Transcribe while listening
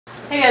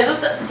Hey guys,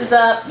 what the is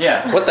up?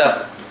 Yeah. What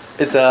the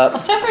is up?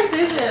 I'll try for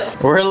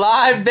Suzu. We're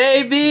live,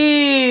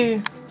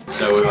 baby!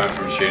 So we went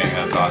from shooting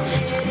this on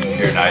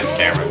your nice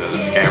camera to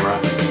this camera.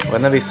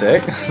 Wouldn't that be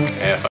sick?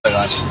 Yeah.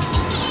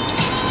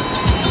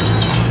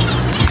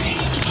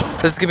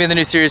 This is gonna be the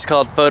new series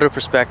called Photo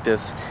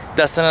Perspectives.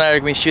 Dustin and I are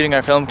gonna be shooting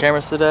our film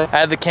cameras today. I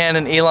have the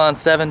Canon Elon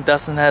 7,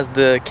 Dustin has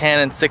the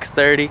Canon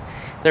 630.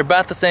 They're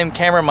about the same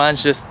camera,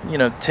 mine's just,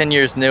 10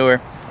 years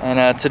newer.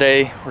 And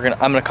today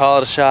I'm gonna call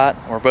it a shot,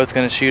 we're both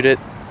gonna shoot it.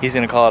 He's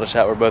gonna call it a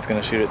shot, we're both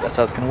gonna shoot it. That's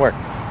how it's gonna work.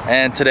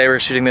 And today we're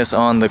shooting this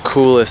on the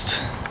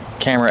coolest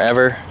camera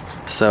ever.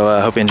 So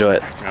I hope you enjoy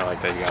it. I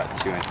like that you got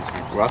 2 inches.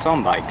 We're also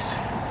on bikes.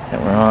 Yeah,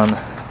 we're on.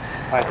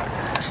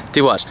 Bicycle.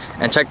 Dude, watch.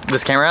 And check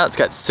this camera out. It's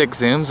got 6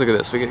 zooms. Look at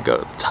this. We could go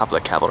to the top of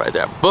the capital right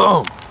there.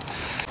 Boom!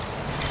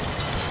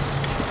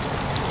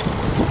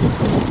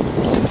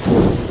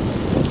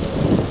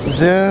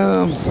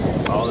 Zooms.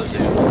 All the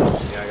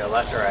zooms. You gotta go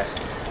left or right.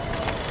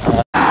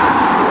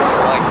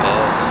 Like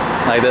this.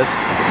 Like this?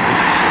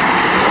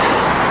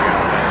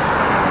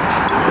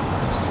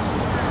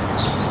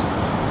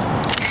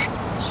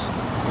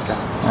 Okay.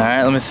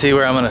 Alright, let me see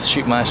where I'm going to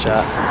shoot my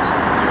shot.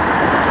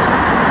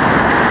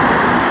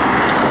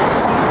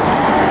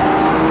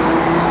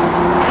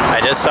 I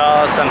just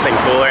saw something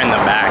cooler in the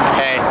back.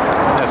 Hey,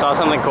 I saw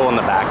something cool in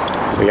the back.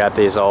 We got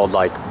these old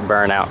like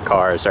burnout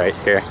cars right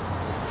here.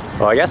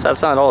 Well, I guess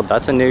that's not old.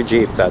 That's a new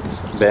Jeep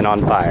that's been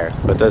on fire.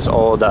 But this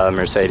old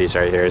Mercedes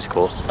right here is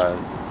cool.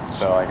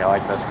 So like I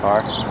like this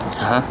car.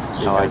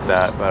 I like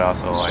that, but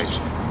also like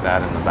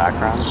that in the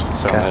background.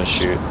 So I'm gonna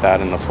shoot that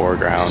in the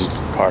foreground,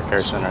 car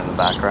care center in the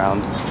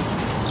background,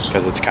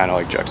 because it's kind of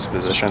like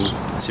juxtaposition.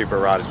 Super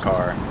rotted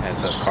car, and it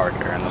says car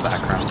care in the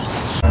background.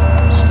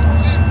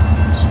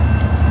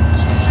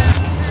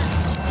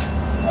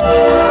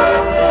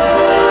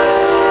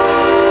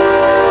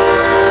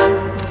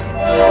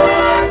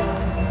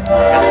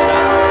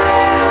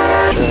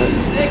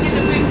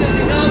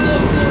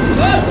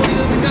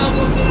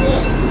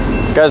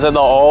 Because of the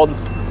old? It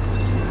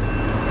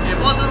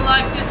wasn't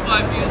like this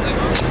 5 years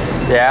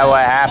ago. Yeah,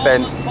 what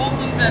happened?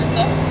 Homeless messed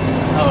up.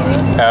 Oh,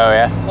 really? Oh,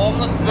 yeah?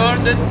 Homeless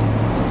burned it,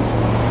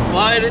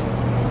 fired it.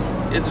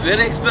 It's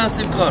very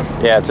expensive car.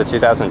 Yeah, it's a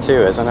 2002,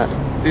 isn't it?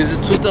 This is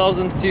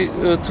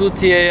 2002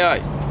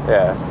 TAI.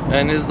 Yeah.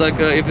 And it's like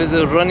if it's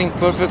a running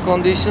perfect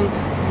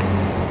conditions,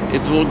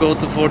 it will go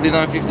to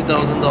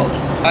 $49,000-$50,000.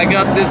 I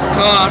got this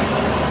car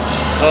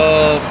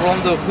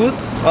from the hood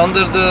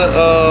under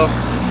the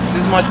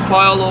this much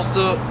pile of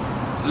the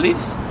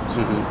leaves.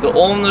 The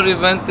owner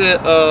went to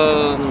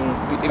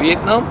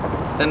Vietnam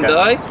and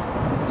died.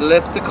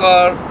 Left the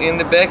car in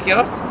the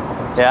backyard.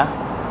 Yeah?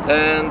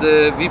 And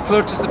we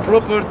purchased the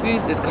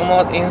properties. It's come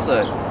out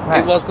inside. Nice.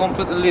 It was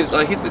completely leaves.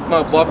 I hit with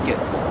my bobcat.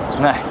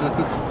 Nice.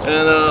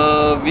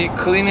 And we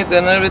clean it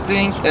and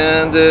everything.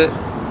 And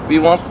we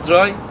want to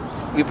try.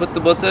 We put the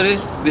battery.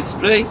 We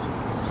spray.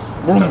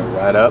 Boom. So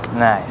right up.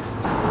 Nice.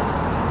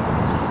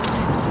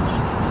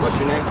 What's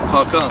your name?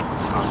 Hakan.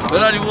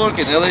 Where are you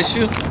working?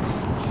 LSU?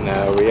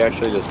 No, we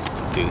actually just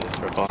do this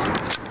for fun.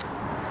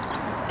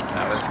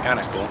 No, it's kind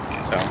of cool.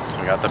 So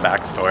we got the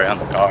backstory on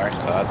the car,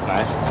 so that's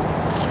nice.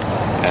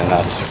 And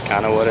that's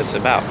kind of what it's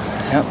about.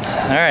 Yep.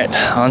 Alright,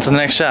 on to the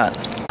next shot.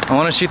 I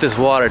want to shoot this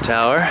water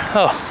tower.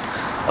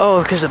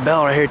 Oh, there's a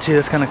bell right here too.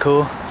 That's kind of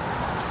cool.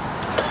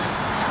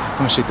 I'm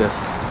going to shoot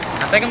this.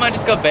 I think I might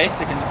just go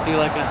basic and just do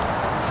like a...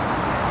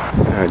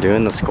 We're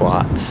doing the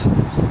squats.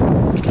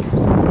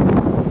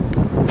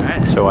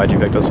 Alright. So why'd you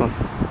pick this one?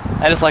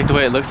 I just like the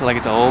way it looks, like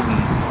it's old, and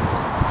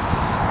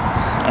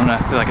I don't know,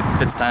 I feel like it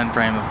fits time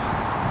frame of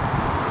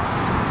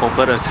old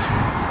photos.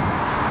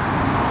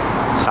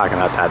 It's talking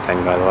about that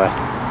thing, by the way.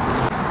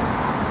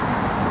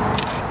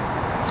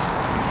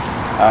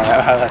 I don't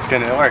know how that's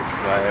gonna work,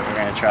 but we're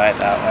gonna try it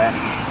that way.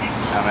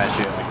 I'm gonna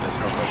shoot it like this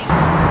real quick.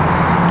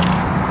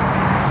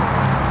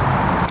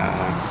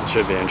 It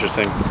should be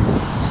interesting.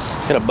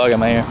 Got a bug in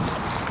my ear.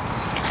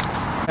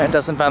 Alright,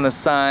 Dustin found this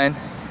sign.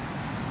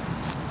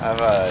 I've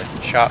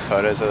shot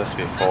photos of this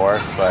before,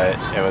 but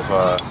it was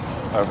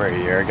over a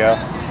year ago,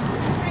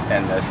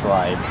 and this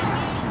like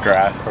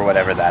grass or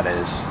whatever that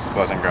is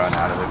wasn't growing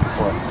out of it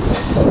before.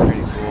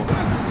 Pretty cool.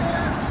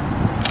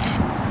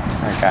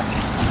 Okay.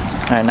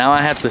 Alright, now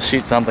I have to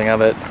shoot something of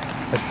it.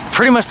 It's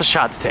pretty much the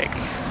shot to take.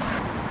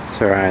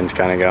 So Ryan's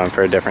kind of going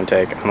for a different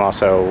take. I'm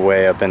also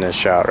way up in his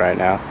shot right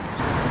now.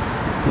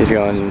 He's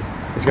going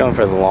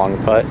for the long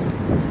putt.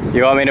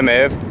 You want me to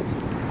move?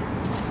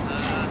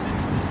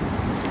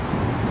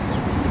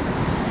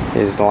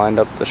 He's lined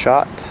up the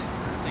shot.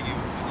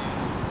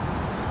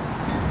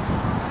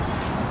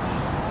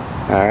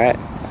 Alright,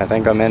 I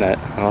think I'm in it.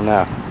 I don't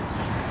know.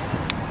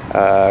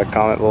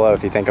 Comment below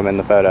if you think I'm in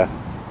the photo.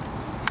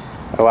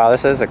 Oh wow,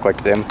 this is a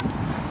quick zoom.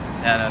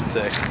 Yeah, that's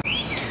sick.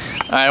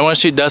 Alright, I want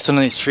to shoot Dustin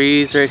on these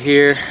trees right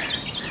here.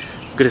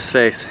 Look at his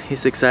face.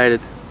 He's excited.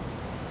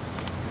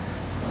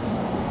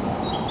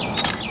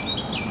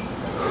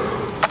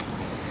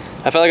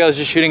 I felt like I was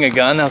just shooting a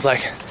gun. I was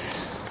like...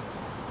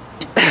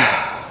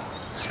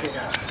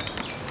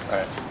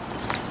 Alright.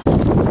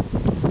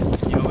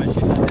 You want me to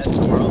shoot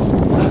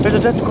There's a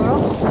dead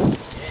squirrel.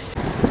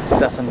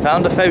 Dustin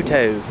found a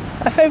photo.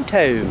 A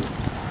photo.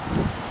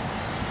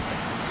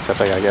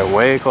 Except I gotta get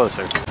way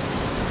closer.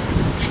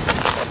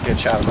 Good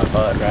shot of my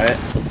butt, right?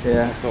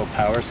 Yeah. Nice little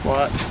power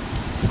squat.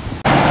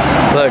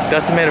 Look,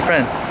 Dustin made a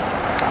friend.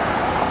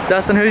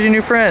 Dustin, who's your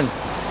new friend?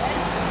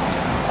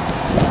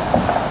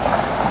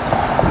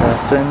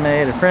 Dustin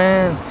made a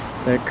friend.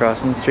 They're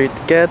crossing the street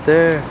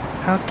together.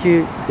 How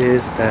cute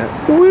is that?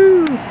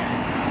 Woo!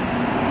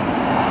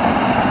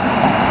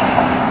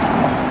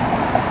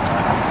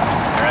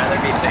 I'd rather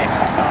be safe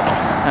than sorry.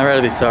 I'd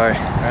rather be sorry.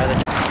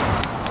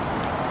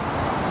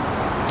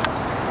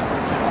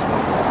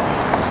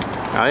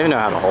 I don't even know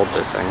how to hold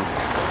this thing.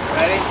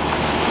 Ready?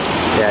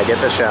 Yeah, get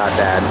the shot,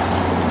 Dad.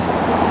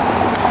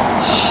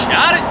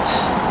 Shot it!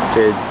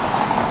 Dude,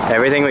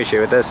 everything we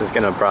shoot with this is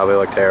gonna probably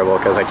look terrible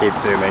because I keep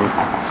zooming.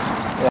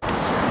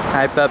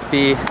 Hi,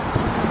 puppy. I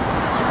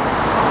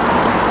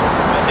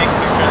think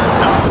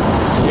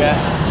we Yeah.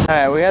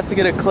 Alright, we have to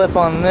get a clip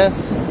on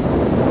this.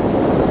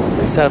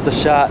 We set up the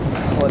shot.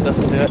 I'll let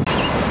Dustin do it.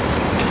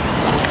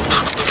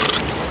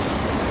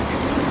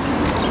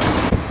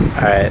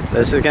 Alright,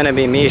 this is gonna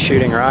be me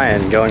shooting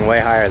Ryan, going way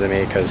higher than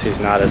me because he's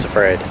not as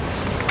afraid.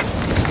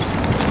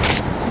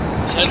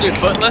 Should I do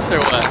footless or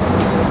what?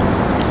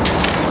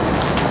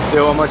 Do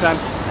it one more time?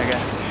 Okay.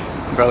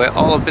 Probably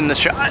all up in the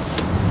shot.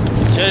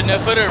 Should I no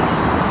footer?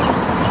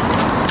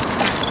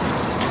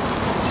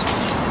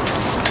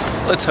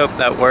 Let's hope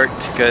that worked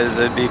because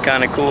it'd be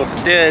kind of cool if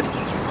it did.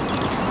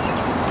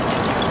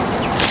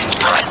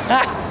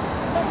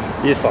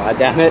 You slide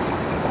down it?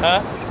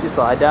 Huh? You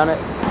slide down it?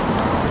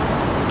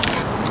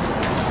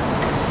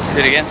 Do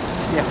it again?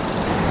 Yeah.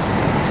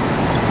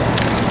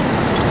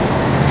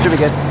 Should be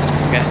good.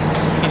 Okay.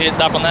 You hit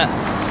stop on that.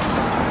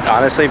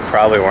 Honestly,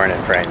 probably weren't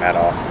in frame at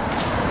all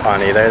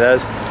on either of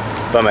those,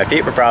 but my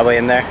feet were probably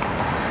in there.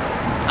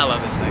 I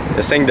love this thing.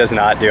 This thing does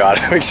not do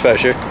auto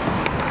exposure.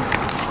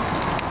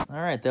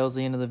 Alright, that was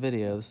the end of the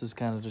video. This was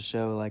kind of to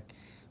show like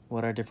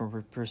what our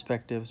different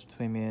perspectives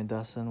between me and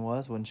Dustin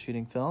was when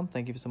shooting film.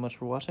 Thank you so much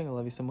for watching. I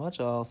love you so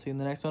much. I'll see you in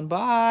the next one.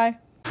 Bye!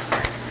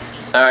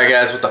 Alright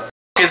guys, what the f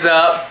is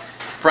up?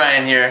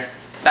 Brian here.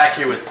 Back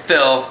here with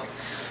Phil.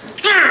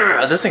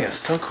 This thing is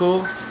so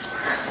cool.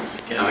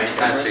 How many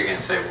times are you going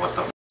to say what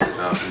the f is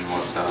up and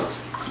what's up?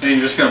 And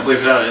you're just gonna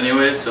bleep it out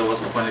anyways, so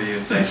what's the point of you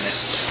even saying it?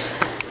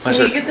 Watch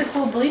So you this. get the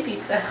cool bleepy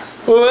sound.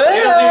 He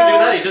doesn't even do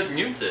that, he just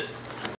mutes it.